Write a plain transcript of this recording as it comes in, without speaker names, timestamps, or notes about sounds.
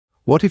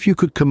What if you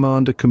could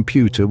command a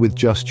computer with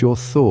just your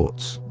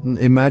thoughts?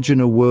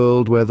 Imagine a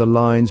world where the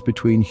lines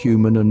between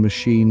human and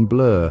machine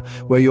blur,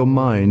 where your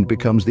mind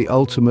becomes the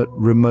ultimate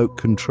remote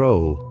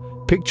control.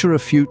 Picture a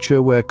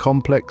future where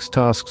complex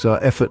tasks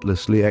are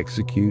effortlessly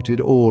executed,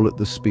 all at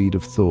the speed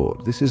of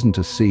thought. This isn't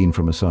a scene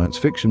from a science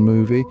fiction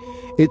movie.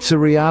 It's a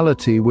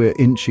reality we're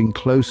inching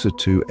closer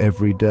to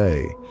every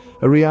day.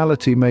 A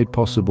reality made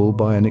possible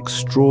by an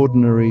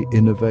extraordinary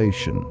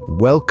innovation.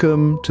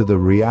 Welcome to the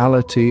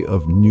reality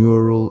of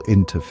neural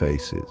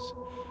interfaces.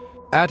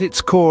 At its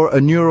core,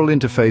 a neural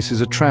interface is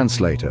a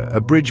translator,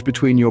 a bridge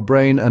between your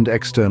brain and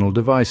external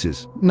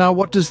devices. Now,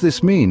 what does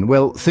this mean?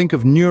 Well, think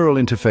of neural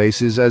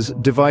interfaces as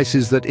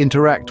devices that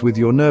interact with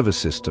your nervous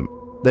system.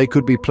 They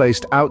could be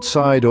placed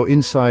outside or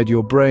inside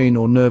your brain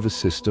or nervous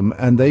system,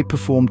 and they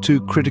perform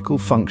two critical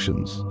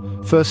functions.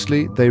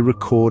 Firstly, they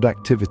record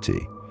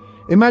activity.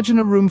 Imagine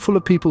a room full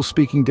of people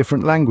speaking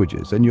different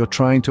languages, and you're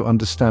trying to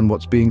understand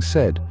what's being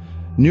said.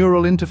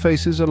 Neural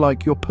interfaces are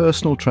like your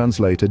personal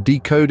translator,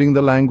 decoding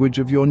the language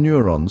of your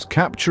neurons,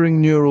 capturing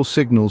neural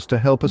signals to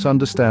help us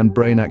understand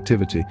brain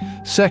activity.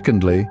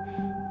 Secondly,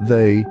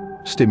 they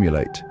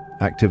stimulate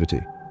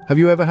activity. Have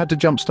you ever had to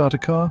jumpstart a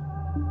car?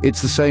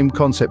 It's the same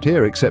concept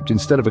here, except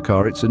instead of a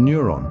car, it's a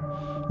neuron.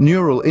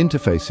 Neural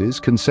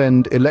interfaces can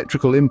send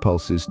electrical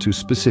impulses to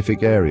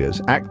specific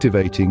areas,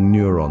 activating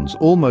neurons,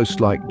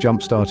 almost like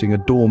jumpstarting a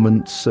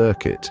dormant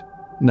circuit.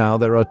 Now,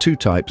 there are two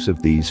types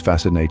of these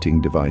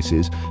fascinating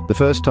devices. The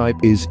first type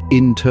is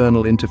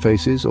internal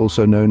interfaces,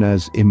 also known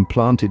as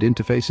implanted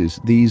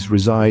interfaces. These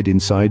reside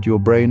inside your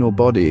brain or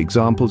body.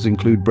 Examples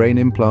include brain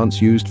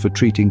implants used for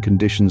treating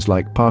conditions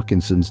like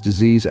Parkinson's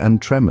disease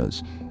and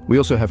tremors. We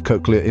also have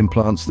cochlear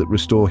implants that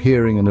restore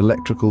hearing and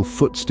electrical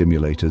foot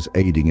stimulators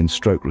aiding in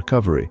stroke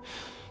recovery.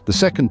 The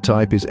second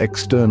type is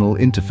external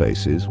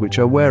interfaces, which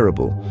are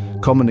wearable.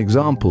 Common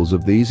examples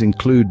of these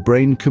include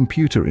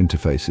brain-computer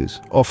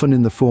interfaces, often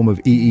in the form of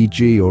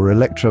EEG or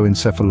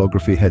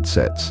electroencephalography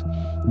headsets.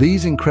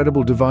 These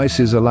incredible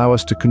devices allow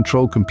us to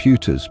control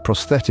computers,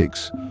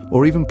 prosthetics,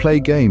 or even play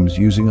games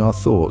using our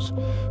thoughts.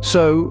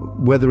 So,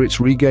 whether it's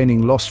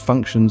regaining lost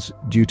functions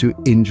due to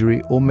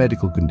injury or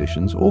medical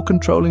conditions, or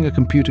controlling a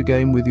computer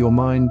game with your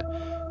mind,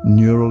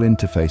 neural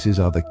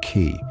interfaces are the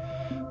key.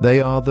 They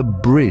are the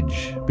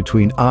bridge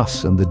between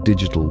us and the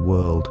digital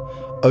world,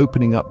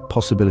 opening up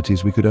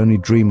possibilities we could only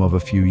dream of a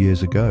few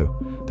years ago.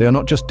 They are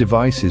not just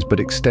devices,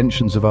 but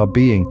extensions of our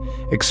being,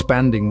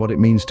 expanding what it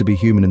means to be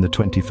human in the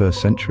 21st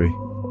century.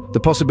 The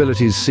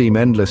possibilities seem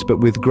endless, but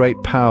with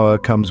great power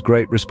comes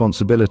great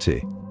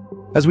responsibility.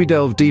 As we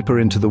delve deeper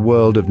into the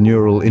world of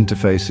neural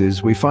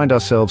interfaces, we find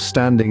ourselves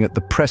standing at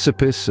the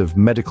precipice of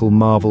medical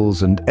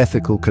marvels and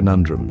ethical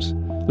conundrums.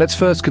 Let's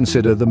first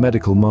consider the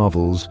medical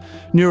marvels.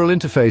 Neural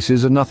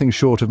interfaces are nothing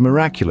short of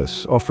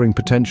miraculous, offering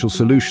potential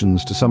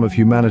solutions to some of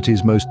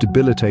humanity's most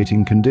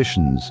debilitating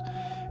conditions.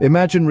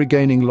 Imagine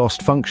regaining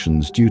lost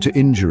functions due to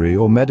injury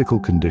or medical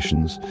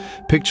conditions.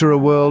 Picture a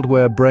world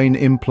where brain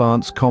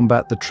implants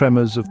combat the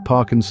tremors of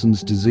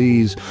Parkinson's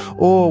disease,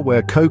 or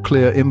where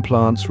cochlear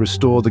implants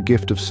restore the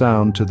gift of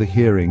sound to the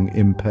hearing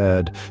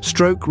impaired.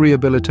 Stroke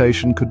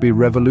rehabilitation could be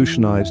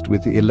revolutionized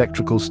with the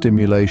electrical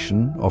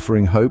stimulation,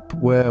 offering hope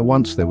where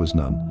once there was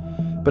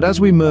none. But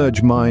as we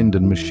merge mind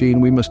and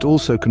machine, we must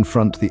also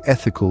confront the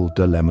ethical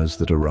dilemmas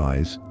that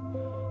arise.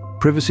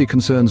 Privacy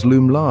concerns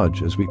loom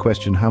large as we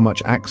question how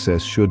much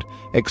access should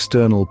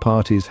external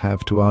parties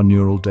have to our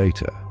neural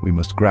data. We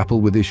must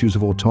grapple with issues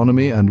of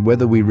autonomy and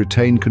whether we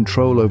retain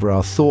control over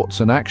our thoughts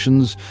and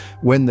actions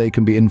when they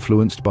can be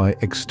influenced by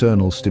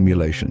external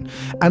stimulation.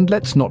 And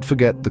let's not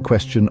forget the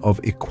question of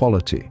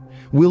equality.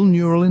 Will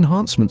neural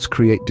enhancements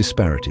create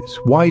disparities,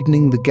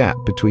 widening the gap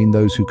between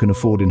those who can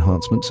afford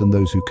enhancements and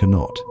those who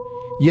cannot?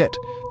 Yet,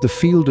 the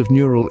field of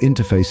neural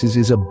interfaces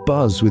is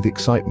abuzz with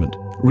excitement.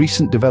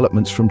 Recent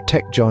developments from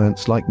tech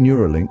giants like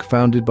Neuralink,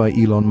 founded by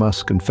Elon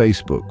Musk and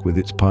Facebook with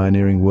its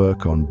pioneering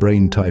work on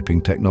brain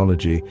typing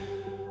technology,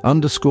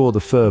 underscore the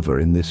fervor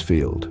in this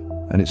field.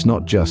 And it's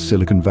not just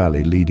Silicon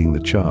Valley leading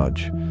the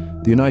charge.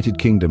 The United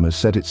Kingdom has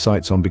set its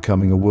sights on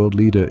becoming a world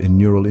leader in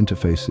neural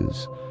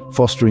interfaces,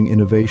 fostering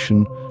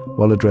innovation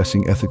while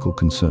addressing ethical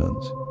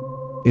concerns.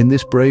 In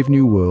this brave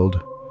new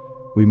world,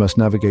 we must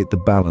navigate the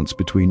balance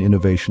between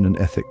innovation and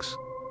ethics.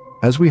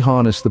 As we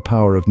harness the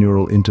power of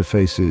neural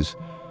interfaces,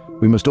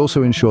 we must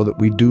also ensure that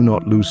we do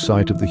not lose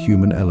sight of the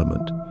human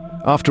element.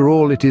 After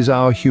all, it is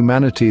our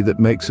humanity that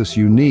makes us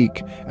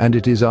unique, and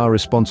it is our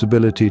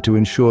responsibility to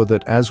ensure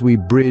that as we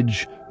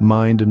bridge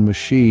mind and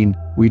machine,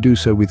 we do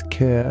so with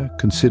care,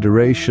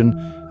 consideration,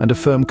 and a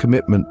firm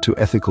commitment to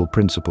ethical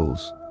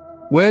principles.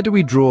 Where do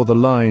we draw the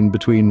line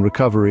between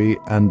recovery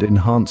and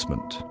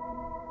enhancement?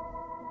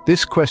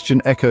 This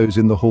question echoes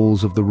in the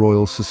halls of the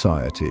Royal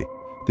Society,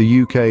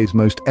 the UK's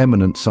most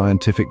eminent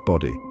scientific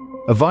body.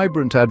 A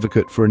vibrant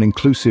advocate for an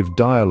inclusive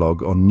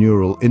dialogue on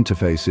neural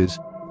interfaces,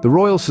 the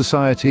Royal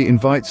Society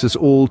invites us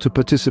all to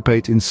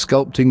participate in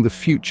sculpting the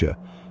future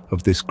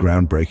of this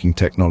groundbreaking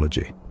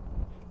technology.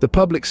 The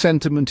public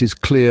sentiment is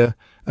clear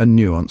and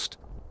nuanced.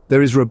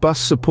 There is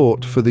robust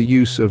support for the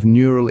use of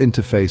neural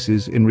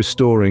interfaces in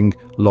restoring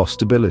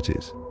lost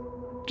abilities.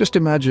 Just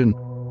imagine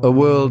a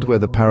world where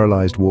the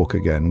paralyzed walk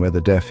again, where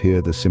the deaf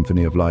hear the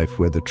symphony of life,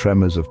 where the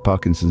tremors of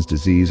Parkinson's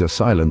disease are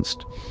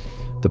silenced.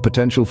 The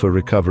potential for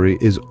recovery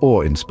is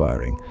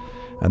awe-inspiring,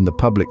 and the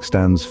public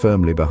stands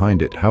firmly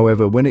behind it.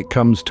 However, when it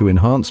comes to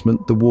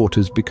enhancement, the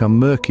waters become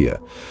murkier.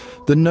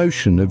 The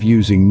notion of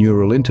using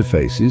neural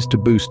interfaces to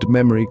boost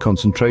memory,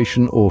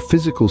 concentration, or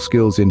physical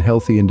skills in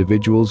healthy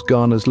individuals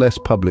garners less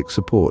public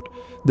support.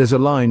 There's a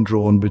line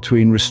drawn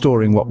between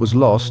restoring what was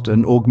lost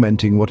and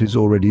augmenting what is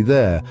already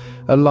there,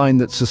 a line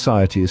that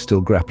society is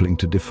still grappling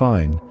to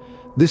define.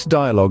 This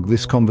dialogue,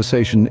 this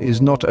conversation,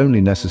 is not only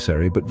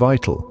necessary but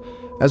vital.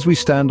 As we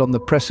stand on the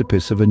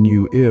precipice of a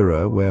new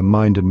era where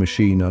mind and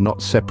machine are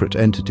not separate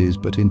entities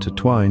but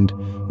intertwined,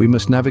 we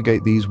must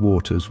navigate these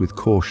waters with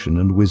caution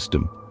and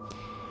wisdom.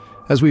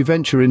 As we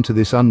venture into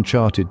this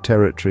uncharted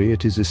territory,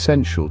 it is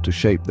essential to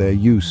shape their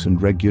use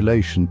and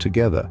regulation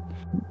together.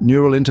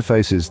 Neural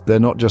interfaces, they're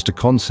not just a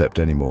concept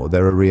anymore,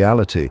 they're a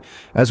reality.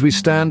 As we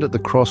stand at the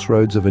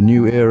crossroads of a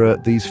new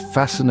era, these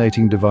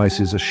fascinating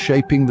devices are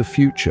shaping the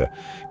future,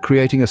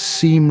 creating a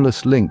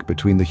seamless link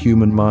between the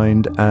human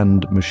mind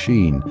and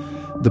machine.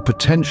 The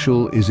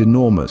potential is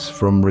enormous,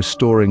 from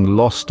restoring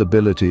lost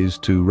abilities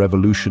to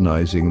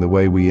revolutionizing the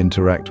way we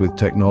interact with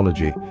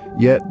technology.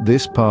 Yet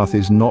this path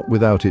is not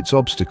without its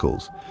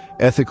obstacles.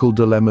 Ethical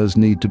dilemmas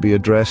need to be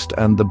addressed,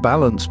 and the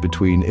balance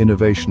between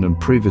innovation and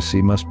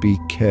privacy must be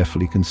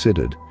carefully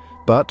considered.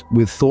 But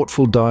with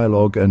thoughtful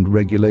dialogue and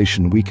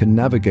regulation, we can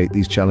navigate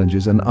these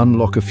challenges and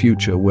unlock a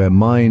future where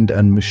mind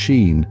and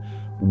machine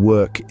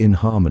work in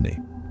harmony.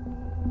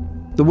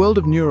 The world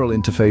of neural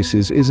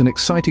interfaces is an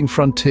exciting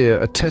frontier,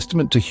 a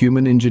testament to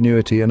human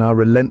ingenuity and our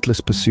relentless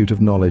pursuit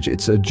of knowledge.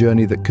 It's a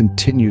journey that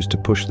continues to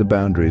push the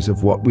boundaries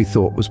of what we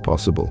thought was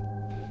possible.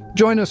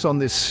 Join us on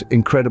this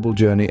incredible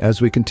journey as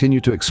we continue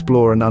to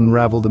explore and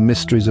unravel the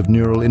mysteries of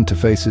neural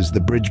interfaces,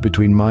 the bridge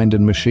between mind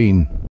and machine.